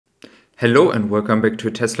Hello and welcome back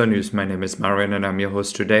to Tesla News. My name is Marian and I'm your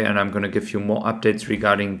host today, and I'm going to give you more updates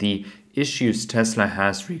regarding the issues Tesla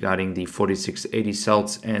has regarding the 4680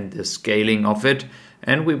 cells and the scaling of it.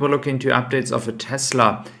 And we will look into updates of a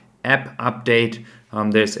Tesla app update.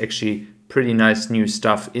 There's actually pretty nice new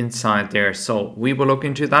stuff inside there, so we will look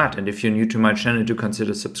into that. And if you're new to my channel, do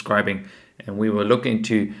consider subscribing. And we will look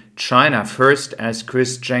into China first, as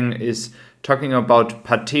Chris Zheng is talking about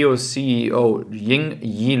Pateo CEO Ying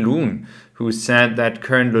Yilun, who said that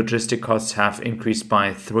current logistic costs have increased by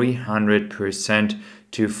 300%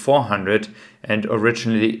 to 400, and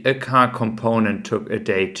originally a car component took a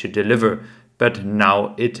day to deliver, but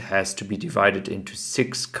now it has to be divided into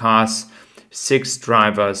 6 cars, 6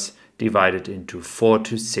 drivers, divided into 4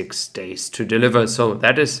 to 6 days to deliver. So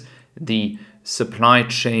that is the supply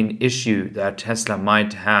chain issue that Tesla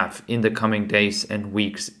might have in the coming days and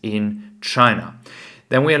weeks in China.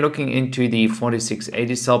 Then we are looking into the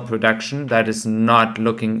 4680 cell production. That is not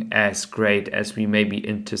looking as great as we maybe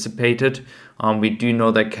anticipated. We do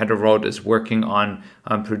know that Kettle Road is working on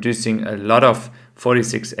producing a lot of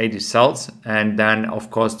 4680 cells, and then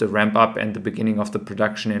of course the ramp up and the beginning of the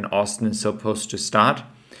production in Austin is supposed to start.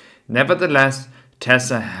 Nevertheless,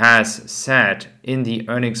 Tesla has said in the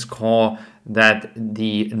earnings call that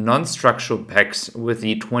the non-structural packs with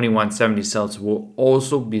the 2170 cells will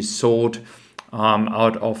also be sold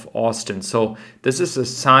out of Austin. So this is a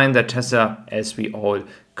sign that Tesla, as we all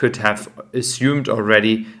could have assumed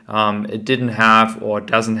already, it didn't have or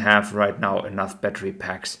doesn't have right now enough battery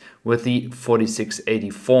packs with the 4680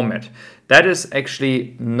 format. That is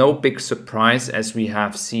actually no big surprise, as we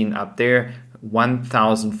have seen up there.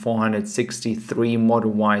 1463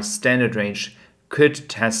 Model Y standard range could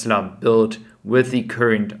Tesla build with the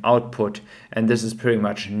current output, and this is pretty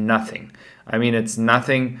much nothing. I mean, it's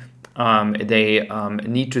nothing. They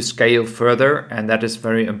need to scale further, and that is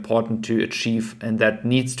very important to achieve, and that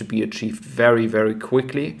needs to be achieved very, very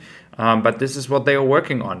quickly. But this is what they are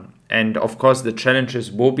working on. And of course, the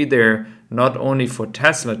challenges will be there, not only for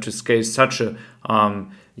Tesla to scale such a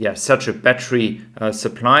battery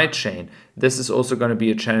supply chain. This is also going to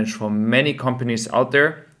be a challenge for many companies out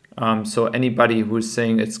there. So anybody who's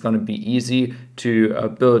saying it's going to be easy to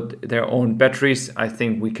build their own batteries, I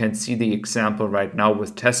think we can see the example right now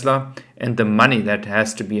with Tesla and the money that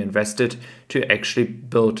has to be invested to actually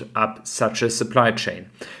build up such a supply chain.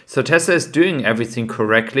 So Tesla is doing everything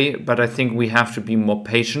correctly, but I think we have to be more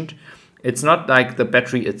patient. It's not like the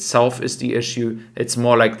battery itself is the issue, it's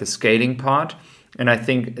more like the scaling part. And I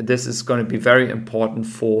think this is going to be very important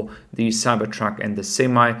for the Cybertruck and the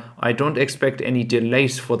Semi. I don't expect any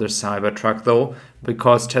delays for the Cybertruck though,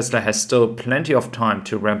 because Tesla has still plenty of time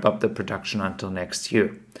to ramp up the production until next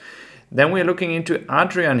year. Then we're looking into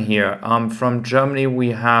Adrian here. From Germany,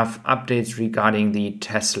 we have updates regarding the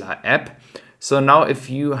Tesla app. So now if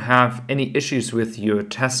you have any issues with your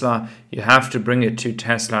Tesla, you have to bring it to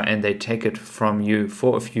Tesla and they take it from you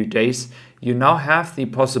for a few days. You now have the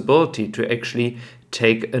possibility to actually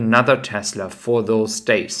take another Tesla for those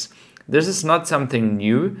days. This is not something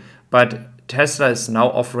new, but Tesla is now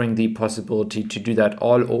offering the possibility to do that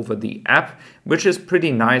all over the app, which is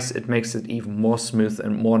pretty nice. It makes it even more smooth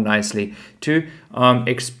and more nicely to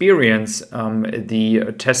experience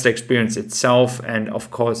the Tesla experience itself, and of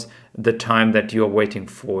course the time that you're waiting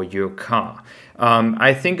for your car.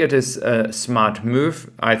 I think it is a smart move.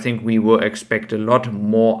 I think we will expect a lot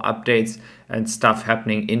more updates and stuff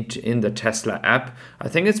happening in the Tesla app. I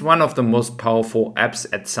think it's one of the most powerful apps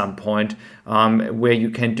at some point, where you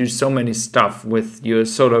can do so many stuff with your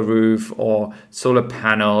solar roof or solar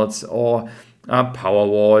panels or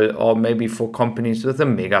Powerwall, or maybe for companies with the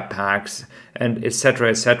mega packs and etc.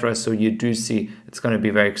 etc. So you do see it's going to be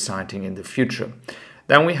very exciting in the future.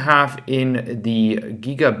 Then we have in the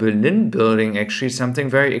Giga Berlin building actually something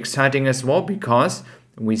very exciting as well, because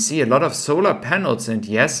we see a lot of solar panels, and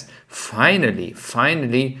yes, finally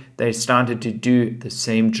they started to do the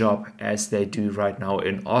same job as they do right now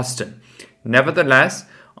in Austin. Nevertheless,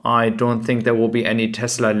 I don't think there will be any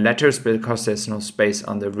Tesla letters because there's no space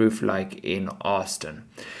on the roof like in Austin.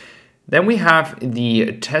 Then we have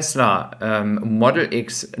the Tesla Model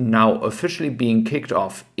X now officially being kicked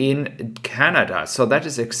off in Canada. So that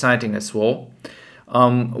is exciting as well.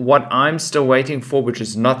 What I'm still waiting for, which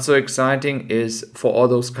is not so exciting, is for all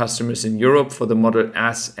those customers in Europe for the Model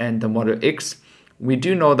S and the Model X. We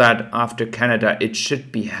do know that after Canada, it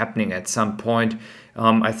should be happening at some point.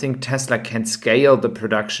 I think Tesla can scale the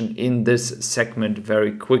production in this segment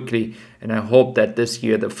very quickly, and I hope that this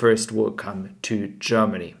year the first will come to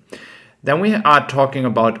Germany. Then we are talking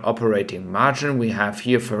about operating margin. We have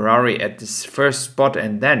here Ferrari at this first spot,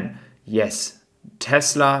 and then, yes,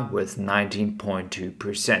 Tesla with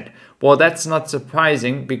 19.2%. Well, that's not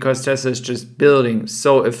surprising because Tesla is just building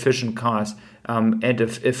so efficient cars in an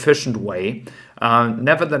efficient way.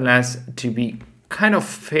 Nevertheless, to be kind of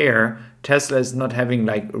fair, Tesla is not having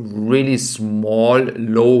like really small,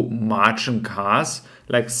 low margin cars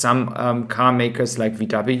like some car makers like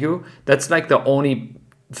VW. That's like the only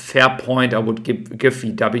fair point I would give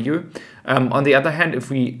VW. On the other hand, if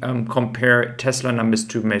we compare Tesla numbers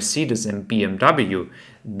to Mercedes and BMW,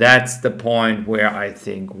 that's the point where I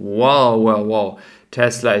think, whoa,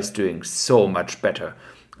 Tesla is doing so much better.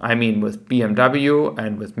 I mean, with BMW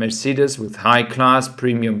and with Mercedes, with high-class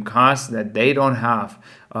premium cars, that they don't have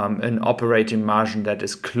an operating margin that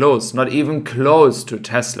is close, not even close to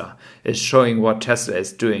Tesla, is showing what Tesla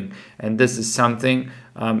is doing. And this is something,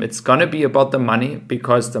 it's going to be about the money,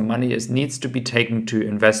 because the money needs to be taken to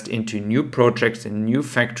invest into new projects and new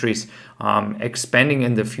factories, expanding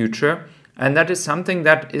in the future. And that is something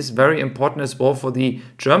that is very important as well for the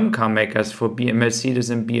German car makers, for Mercedes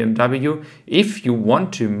and BMW. If you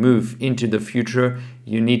want to move into the future,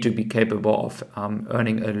 you need to be capable of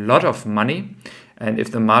earning a lot of money. And if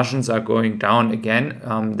the margins are going down again,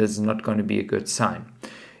 this is not going to be a good sign.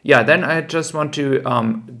 Yeah, then I just want to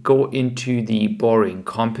go into the Boring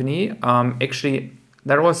Company. Actually,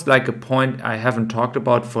 that was like a point I haven't talked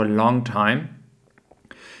about for a long time.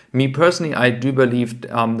 Me personally, I do believe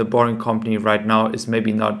the Boring Company right now is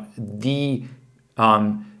maybe not the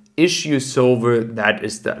issue solver that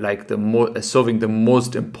is solving the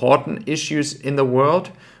most important issues in the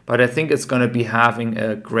world, but I think it's going to be having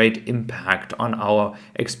a great impact on our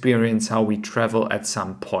experience, how we travel at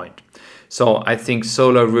some point. So I think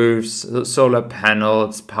solar roofs, solar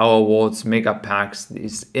panels, power walls, mega packs,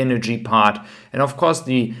 this energy part, and of course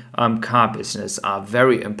the car business are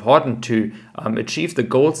very important to achieve the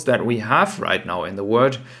goals that we have right now in the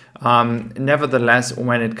world. Nevertheless,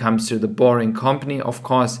 when it comes to the Boring Company, of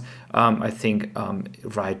course, I think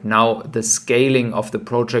right now the scaling of the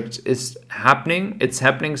project is happening. It's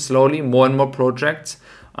happening slowly, more and more projects,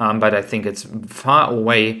 but I think it's far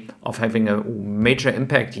away of having a major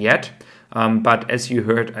impact yet. But as you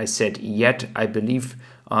heard, I said yet. I believe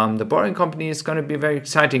the Boring Company is going to be very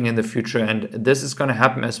exciting in the future, and this is going to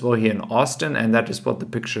happen as well here in Austin, and that is what the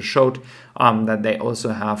picture showed, that they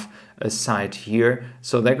also have a site here.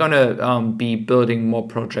 So they're going to be building more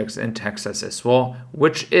projects in Texas as well,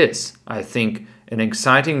 which is, I think, an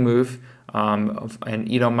exciting move. And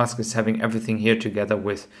Elon Musk is having everything here together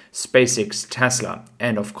with SpaceX, Tesla,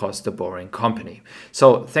 and of course the Boring Company.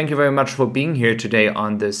 So thank you very much for being here today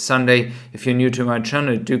on this Sunday. If you're new to my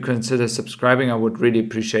channel, do consider subscribing. I would really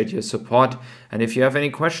appreciate your support. And if you have any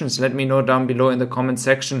questions, let me know down below in the comment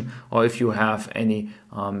section, or if you have any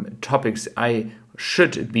topics I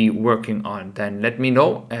should be working on, then let me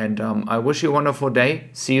know. And I wish you a wonderful day.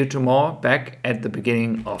 See you tomorrow back at the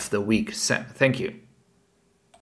beginning of the week. So, thank you.